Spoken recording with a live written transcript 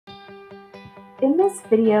In this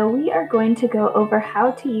video, we are going to go over how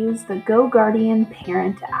to use the GoGuardian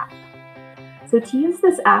Parent app. So to use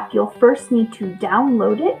this app, you'll first need to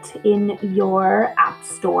download it in your app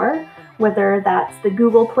store, whether that's the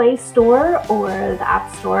Google Play Store or the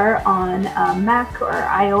App Store on a Mac or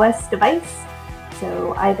iOS device.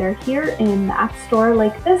 So either here in the App Store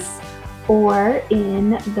like this, or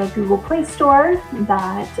in the Google Play Store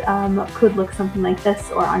that could look something like this,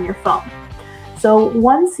 or on your phone. So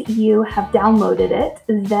once you have downloaded it,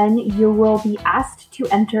 then you will be asked to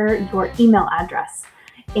enter your email address.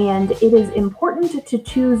 And it is important to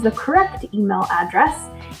choose the correct email address.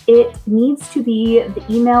 It needs to be the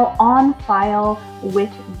email on file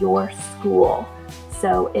with your school.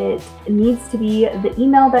 So it needs to be the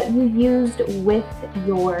email that you used with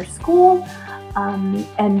your school.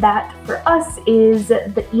 And that for us is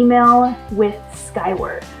the email with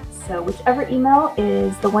Skyward. So whichever email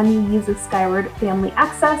is the one you use with Skyward Family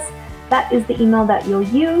Access, that is the email that you'll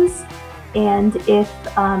use. And if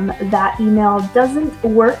that email doesn't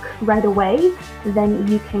work right away, then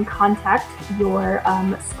you can contact your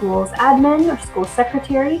school's admin or school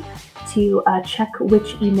secretary to check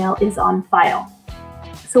which email is on file.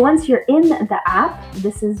 So once you're in the app,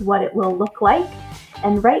 this is what it will look like.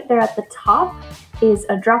 And right there at the top is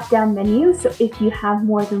a drop-down menu. So if you have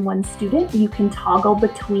more than one student, you can toggle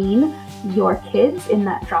between your kids in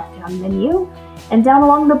that drop-down menu. And down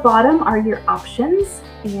along the bottom are your options.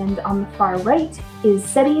 And on the far right is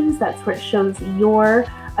settings. That's where it shows your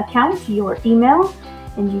account, your email.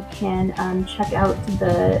 And you can check out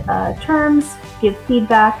the terms, give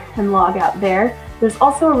feedback, and log out there. There's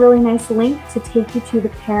also a really nice link to take you to the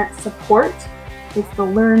parent support. It's the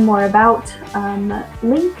Learn More About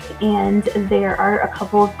link, and there are a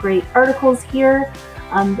couple of great articles here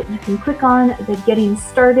that you can click on. The Getting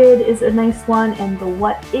Started is a nice one, and the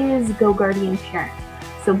What is GoGuardian Parent.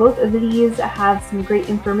 So both of these have some great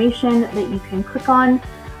information that you can click on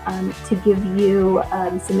to give you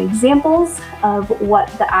some examples of what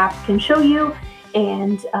the app can show you,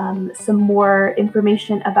 and some more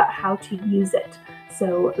information about how to use it.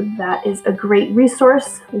 So that is a great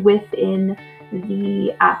resource within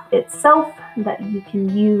the app itself that you can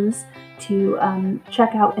use to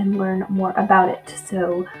check out and learn more about it.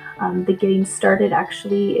 So the Getting Started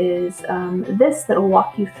actually is this that will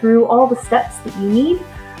walk you through all the steps that you need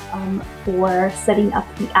for setting up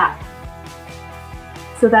the app.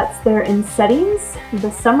 So that's there in settings. The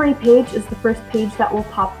summary page is the first page that will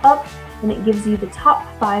pop up, and it gives you the top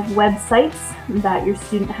 5 websites that your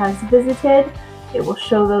student has visited. It will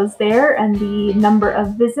show those there and the number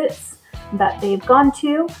of visits that they've gone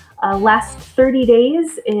to. Last 30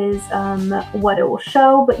 days is what it will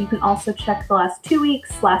show, but you can also check the last 2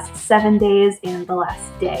 weeks, last 7 days, and the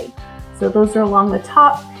last day. So those are along the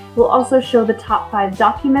top. We'll also show the top 5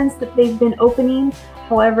 documents that they've been opening.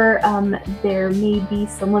 However, there may be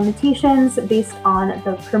some limitations based on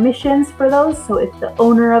the permissions for those. So if the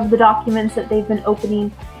owner of the documents that they've been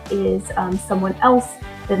opening is someone else,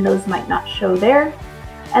 then those might not show there.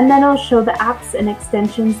 And then it'll show the apps and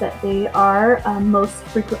extensions that they are most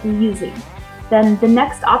frequently using. Then the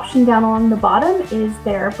next option down along the bottom is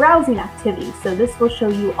their browsing activity. So this will show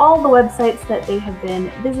you all the websites that they have been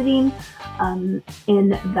visiting in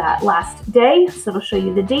that last day. So it'll show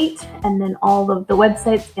you the date, and then all of the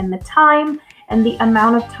websites and the time, and the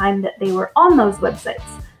amount of time that they were on those websites.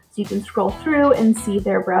 So you can scroll through and see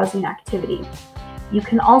their browsing activity. You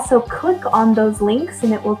can also click on those links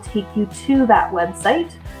and it will take you to that website.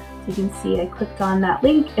 So you can see I clicked on that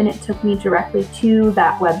link and it took me directly to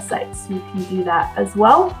that website. So you can do that as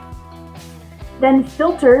well. Then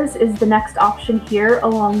filters is the next option here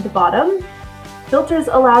along the bottom. Filters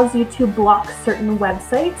allows you to block certain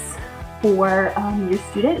websites for your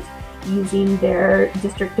student using their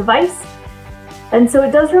district device. And so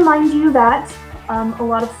it does remind you that a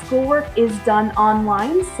lot of schoolwork is done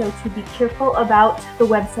online, so to be careful about the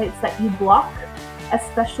websites that you block,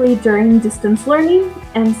 especially during distance learning.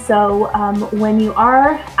 And so when you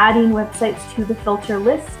are adding websites to the filter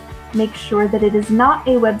list, make sure that it is not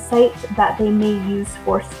a website that they may use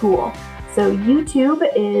for school. So YouTube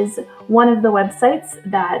is one of the websites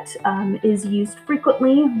that is used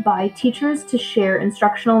frequently by teachers to share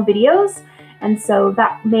instructional videos. And so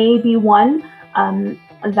that may be one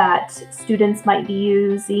that students might be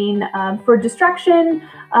using for distraction,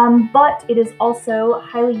 but it is also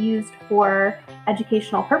highly used for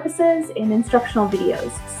educational purposes and instructional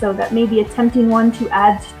videos. So that may be a tempting one to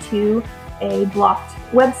add to a blocked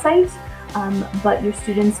website, but your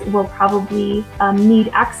students will probably need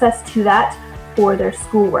access to that for their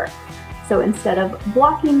schoolwork. So instead of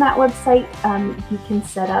blocking that website, you can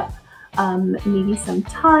set up maybe some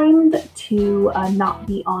time to not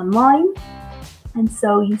be online. And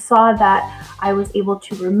so you saw that I was able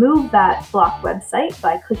to remove that block website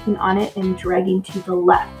by clicking on it and dragging to the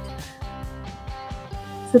left.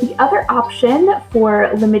 So the other option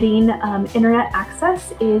for limiting internet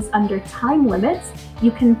access is under time limits.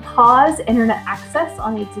 You can pause internet access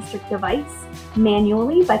on a district device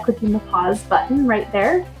manually by clicking the pause button right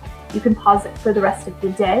there. You can pause it for the rest of the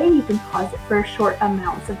day. You can pause it for short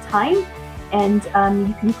amounts of time. And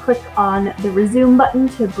you can click on the resume button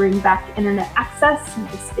to bring back internet access.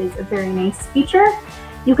 This is a very nice feature.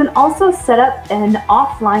 You can also set up an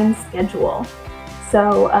offline schedule.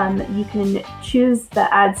 So you can choose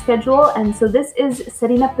the add schedule. And so this is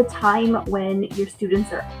setting up the time when your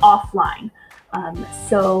students are offline.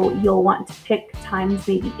 So you'll want to pick times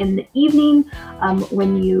maybe in the evening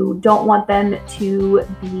when you don't want them to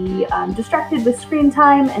be distracted with screen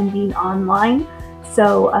time and being online.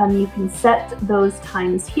 So you can set those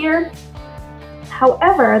times here.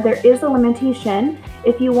 However, there is a limitation.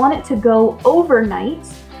 If you want it to go overnight,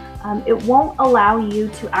 it won't allow you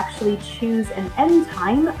to actually choose an end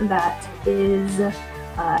time that is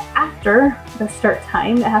after the start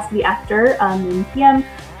time. It has to be after 9 p.m.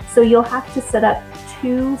 So you'll have to set up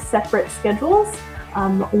two separate schedules,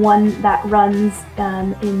 one that runs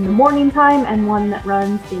in the morning time and one that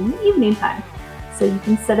runs in the evening time. So you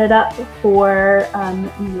can set it up for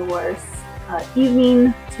your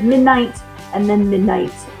evening to midnight, and then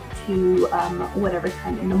midnight to whatever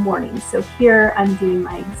time in the morning. So here I'm doing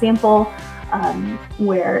my example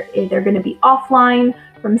where they're going to be offline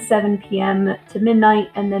from 7 p.m. to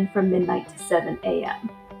midnight, and then from midnight to 7 a.m.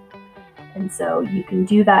 And so you can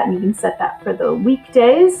do that, and you can set that for the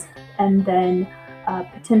weekdays, and then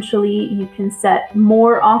potentially you can set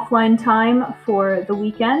more offline time for the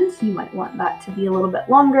weekend. You might want that to be a little bit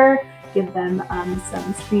longer, give them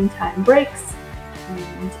some screen time breaks,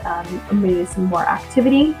 and maybe some more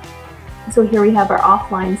activity. So here we have our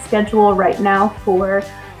offline schedule right now for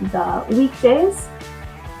the weekdays,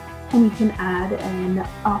 and you can add an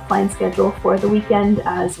offline schedule for the weekend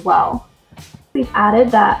as well. We've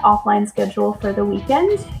added that offline schedule for the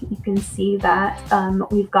weekend. You can see that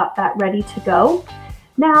we've got that ready to go.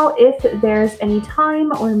 Now, if there's any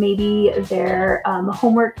time, or maybe their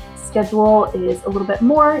homework schedule is a little bit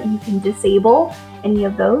more, you can disable any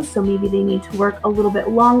of those. So maybe they need to work a little bit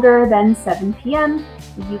longer than 7 p.m.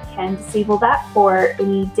 You can disable that for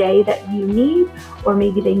any day that you need, or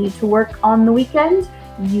maybe they need to work on the weekend.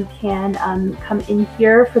 You can come in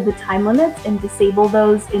here for the time limits and disable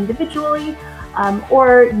those individually.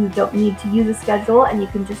 Or you don't need to use a schedule, and you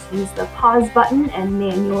can just use the pause button and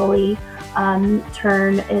manually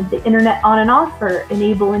turn the internet on and off, or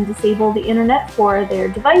enable and disable the internet for their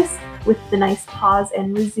device with the nice pause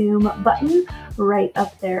and resume button right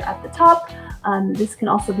up there at the top. This can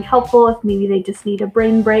also be helpful if maybe they just need a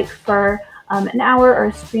brain break for an hour, or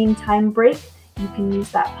a screen time break. You can use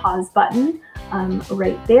that pause button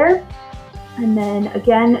right there. And then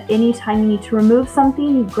again, anytime you need to remove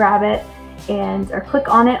something, you grab it or click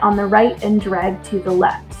on it on the right and drag to the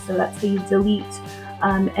left. So that's how you delete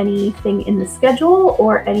anything in the schedule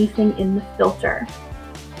or anything in the filter.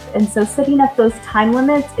 And so setting up those time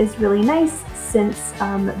limits is really nice, since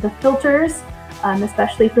the filters,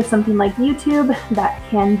 especially for something like YouTube, that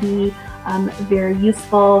can be very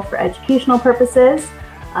useful for educational purposes.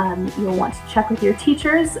 You'll want to check with your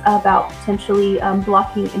teachers about potentially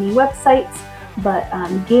blocking any websites. But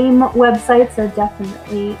game websites are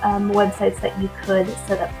definitely websites that you could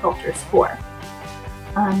set up filters for.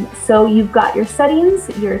 So you've got your settings,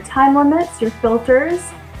 your time limits, your filters,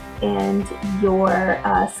 and your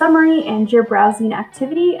summary and your browsing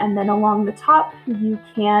activity. And then along the top, you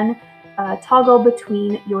can toggle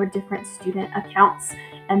between your different student accounts.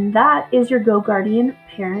 And that is your GoGuardian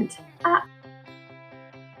Parent app.